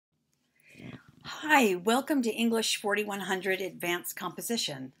Hi, welcome to English 4100 Advanced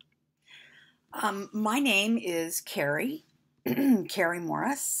Composition. My name is Carrie, Carrie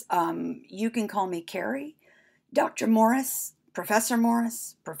Morris. You can call me Carrie, Dr. Morris,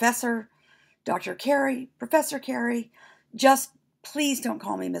 Professor, Dr. Carrie, Professor Carrie. Just please don't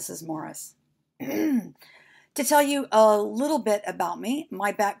call me Mrs. Morris. To tell you a little bit about me,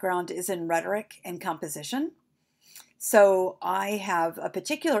 my background is in rhetoric and composition. So I have a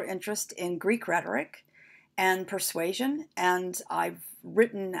particular interest in Greek rhetoric and persuasion, and I've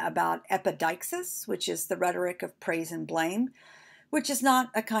written about epideixis, which is the rhetoric of praise and blame, which is not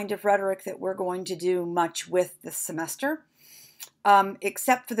a kind of rhetoric that we're going to do much with this semester,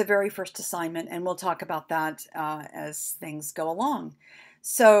 except for the very first assignment, and we'll talk about that as things go along.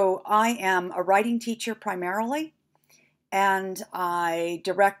 So I am a writing teacher primarily, and I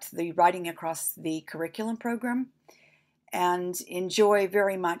direct the writing across the curriculum program and enjoy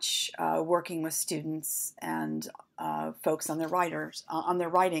very much working with students and folks on their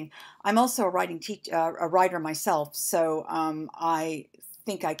writing. I'm also a writer myself, so I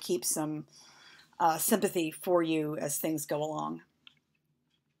think I keep some sympathy for you as things go along.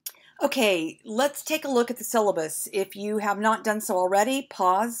 Okay, let's take a look at the syllabus. If you have not done so already,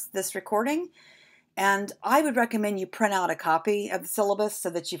 pause this recording, and I would recommend you print out a copy of the syllabus so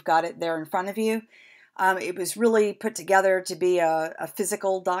that you've got it there in front of you. It was really put together to be a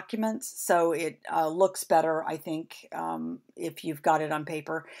physical document, so it looks better, I think, if you've got it on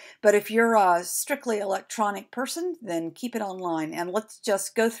paper. But if you're a strictly electronic person, then keep it online. And let's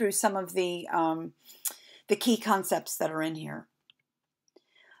just go through some of the key concepts that are in here.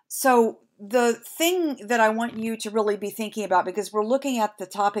 So the thing that I want you to really be thinking about, because we're looking at the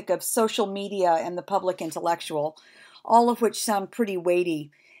topic of social media and the public intellectual, all of which sound pretty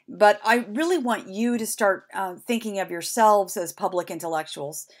weighty. But I really want you to start thinking of yourselves as public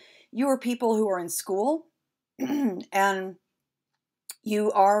intellectuals. You are people who are in school, and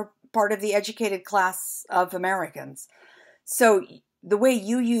you are part of the educated class of Americans. So the way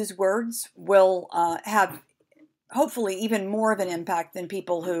you use words will have hopefully even more of an impact than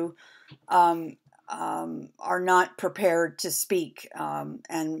people who are not prepared to speak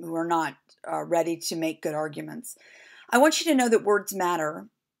and who are not ready to make good arguments. I want you to know that words matter.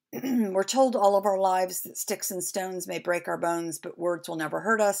 We're told all of our lives that sticks and stones may break our bones, but words will never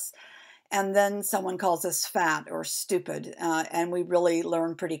hurt us. And then someone calls us fat or stupid, and we really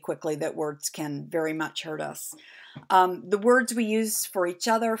learn pretty quickly that words can very much hurt us. The words we use for each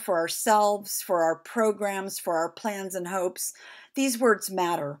other, for ourselves, for our programs, for our plans and hopes, these words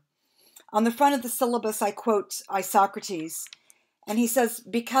matter. On the front of the syllabus, I quote Isocrates, and he says,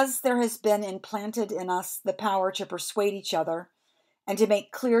 "Because there has been implanted in us the power to persuade each other, and to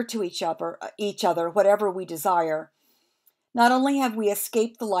make clear to each other whatever we desire. Not only have we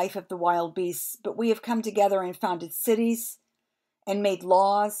escaped the life of the wild beasts, but we have come together and founded cities, and made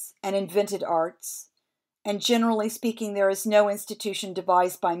laws, and invented arts. And generally speaking, there is no institution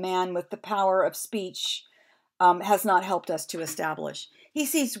devised by man with the power of speech has not helped us to establish." He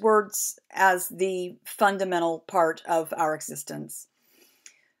sees words as the fundamental part of our existence.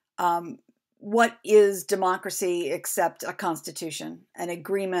 What is democracy except a constitution, an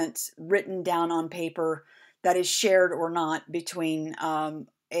agreement written down on paper that is shared or not between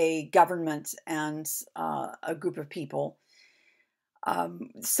a government and a group of people?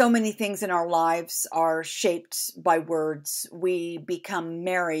 So many things in our lives are shaped by words. We become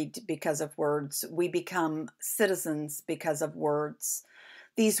married because of words. We become citizens because of words.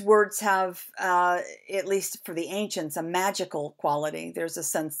 These words have, at least for the ancients, a magical quality. There's a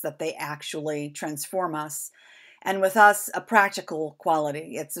sense that they actually transform us. And with us, a practical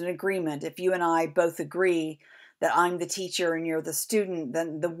quality. It's an agreement. If you and I both agree that I'm the teacher and you're the student,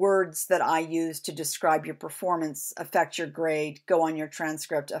 then the words that I use to describe your performance affect your grade, go on your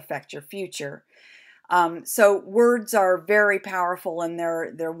transcript, affect your future. So words are very powerful, and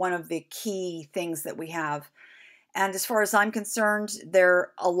they're one of the key things that we have. And as far as I'm concerned,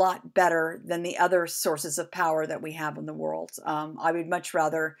 they're a lot better than the other sources of power that we have in the world. I would much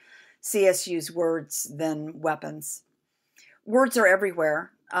rather see us use words than weapons. Words are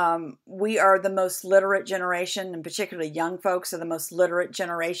everywhere. We are the most literate generation, and particularly young folks are the most literate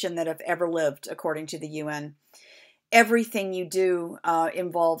generation that have ever lived, according to the UN. Everything you do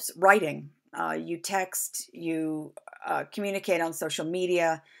involves writing. You text, you communicate on social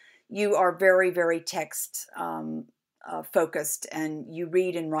media. You are very, very text focused, and you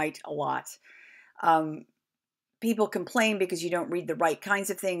read and write a lot. People complain because you don't read the right kinds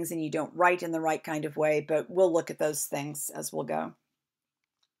of things and you don't write in the right kind of way, but we'll look at those things as we'll go.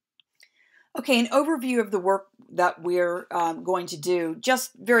 Okay, an overview of the work that we're going to do.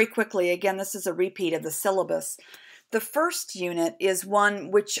 Just very quickly, again, this is a repeat of the syllabus. The first unit is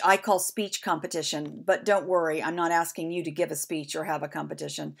one which I call speech competition, but don't worry, I'm not asking you to give a speech or have a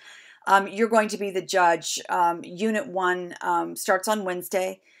competition. You're going to be the judge. Unit 1 starts on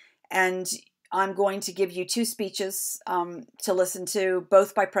Wednesday, and I'm going to give you 2 speeches to listen to,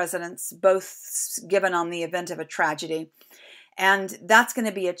 both by presidents, both given on the event of a tragedy. And that's going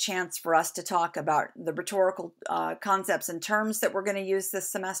to be a chance for us to talk about the rhetorical concepts and terms that we're going to use this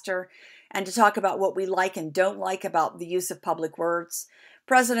semester, and to talk about what we like and don't like about the use of public words.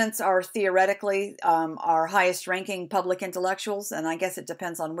 Presidents are theoretically our highest ranking public intellectuals, and I guess it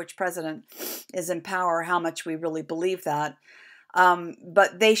depends on which president is in power, how much we really believe that.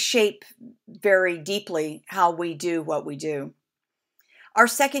 But they shape very deeply how we do what we do. Our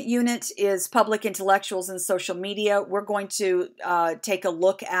second unit is public intellectuals and social media. We're going to take a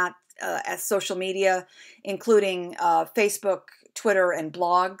look at social media, including Facebook, Twitter, and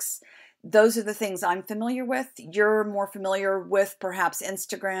blogs. Those are the things I'm familiar with. You're more familiar with perhaps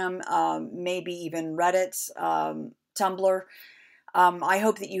Instagram, maybe even Reddit, Tumblr. I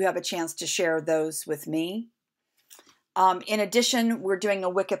hope that you have a chance to share those with me. In addition, we're doing a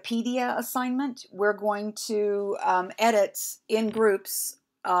Wikipedia assignment. We're going to edit in groups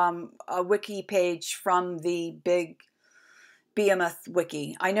a wiki page from the big behemoth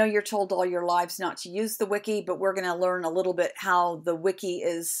wiki. I know you're told all your lives not to use the wiki, but we're going to learn a little bit how the wiki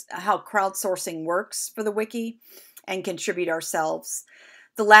is, how crowdsourcing works for the wiki, and contribute ourselves.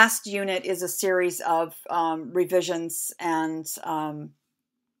 The last unit is a series of revisions and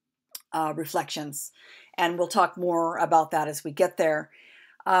reflections. And we'll talk more about that as we get there.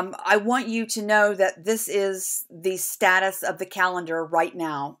 I want you to know that this is the status of the calendar right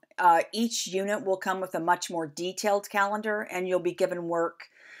now. Each unit will come with a much more detailed calendar, and you'll be given work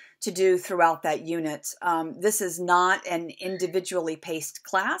to do throughout that unit. This is not an individually paced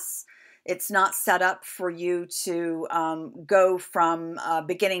class. It's not set up for you to go from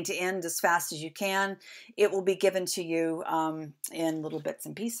beginning to end as fast as you can. It will be given to you in little bits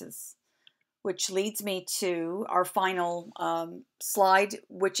and pieces. Which leads me to our final slide,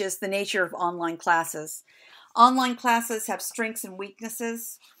 which is the nature of online classes. Online classes have strengths and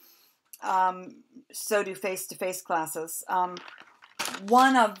weaknesses. So do face-to-face classes.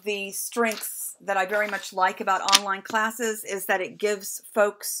 One of the strengths that I very much like about online classes is that it gives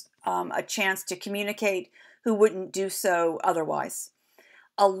folks a chance to communicate who wouldn't do so otherwise.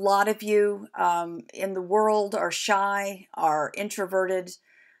 A lot of you in the world are shy, are introverted,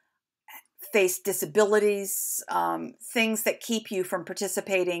 face disabilities, things that keep you from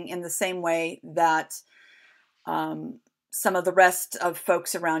participating in the same way that some of the rest of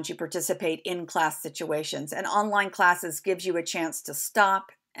folks around you participate in class situations. And online classes gives you a chance to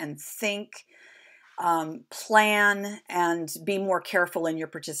stop and think, plan, and be more careful in your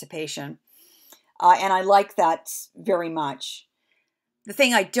participation. And I like that very much. The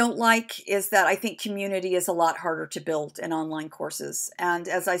thing I don't like is that I think community is a lot harder to build in online courses. And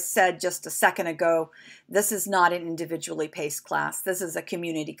as I said just a second ago, this is not an individually paced class. This is a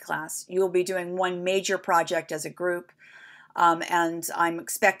community class. You'll be doing one major project as a group, and I'm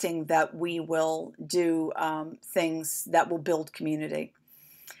expecting that we will do things that will build community.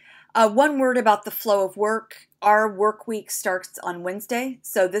 One word about the flow of work. Our work week starts on Wednesday,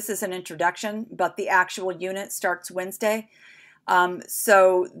 so this is an introduction, but the actual unit starts Wednesday.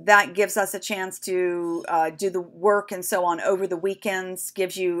 So that gives us a chance to do the work and so on over the weekends,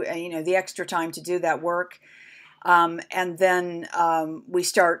 gives you, the extra time to do that work. And then we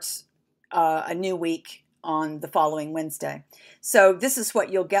start a new week on the following Wednesday. So this is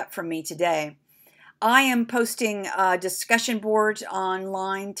what you'll get from me today. I am posting a discussion board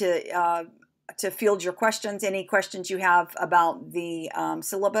online to field your questions, any questions you have about the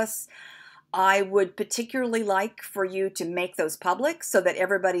syllabus. I would particularly like for you to make those public so that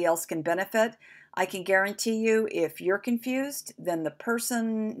everybody else can benefit. I can guarantee you if you're confused, then the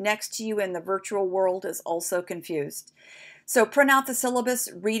person next to you in the virtual world is also confused. So print out the syllabus,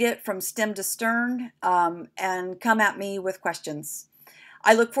 read it from stem to stern, and come at me with questions.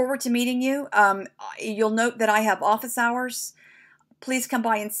 I look forward to meeting you. You'll note that I have office hours. Please come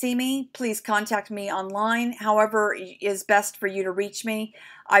by and see me. Please contact me online. However is best for you to reach me.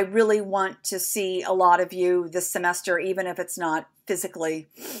 I really want to see a lot of you this semester, even if it's not physically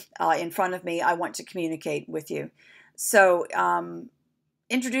in front of me. I want to communicate with you. So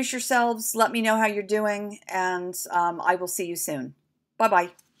introduce yourselves. Let me know how you're doing, and I will see you soon. Bye-bye.